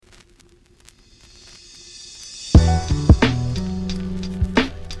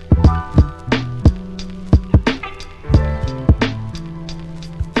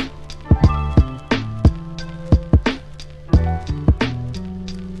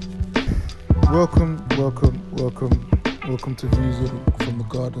Welcome to Views from the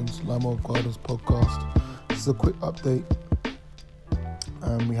Gardens, Limo Gardens podcast. This is a quick update.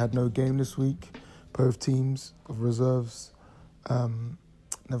 We had no game this week. Both teams of reserves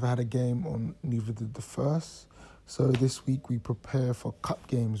never had a game, or neither did the first. So this week we prepare for cup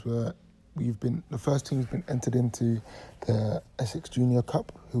games where the first team's been entered into the Essex Junior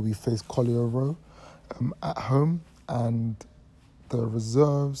Cup, who we face Collier Row at home, and the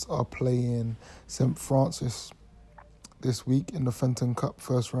reserves are playing St Francis this week in the Fenton Cup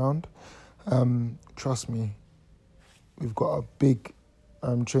first round. Trust me, we've got a big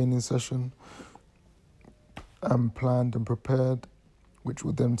training session planned and prepared, which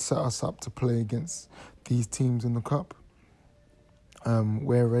will then set us up to play against these teams in the cup.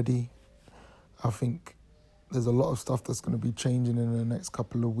 We're ready. I think there's a lot of stuff that's going to be changing in the next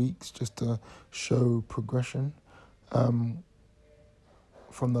couple of weeks just to show progression.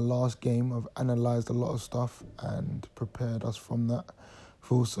 From the last game, I've analysed a lot of stuff and prepared us from that.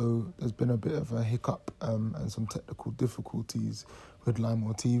 There's been a bit of a hiccup and some technical difficulties with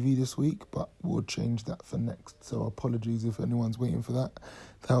Limo TV this week, but we'll change that for next. So apologies if anyone's waiting for that.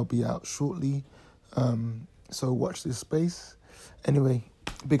 That'll be out shortly. So watch this space. Anyway,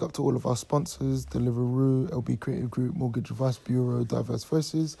 big up to all of our sponsors: Deliveroo, LB Creative Group, Mortgage Advice Bureau, Diverse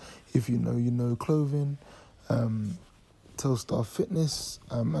Voices, If You Know, You Know Clothing, Telstar Fitness,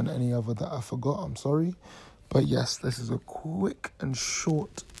 and any other that I forgot, I'm sorry. But yes, this is a quick and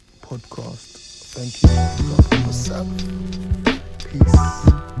short podcast. Thank you.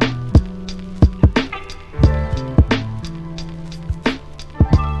 Peace.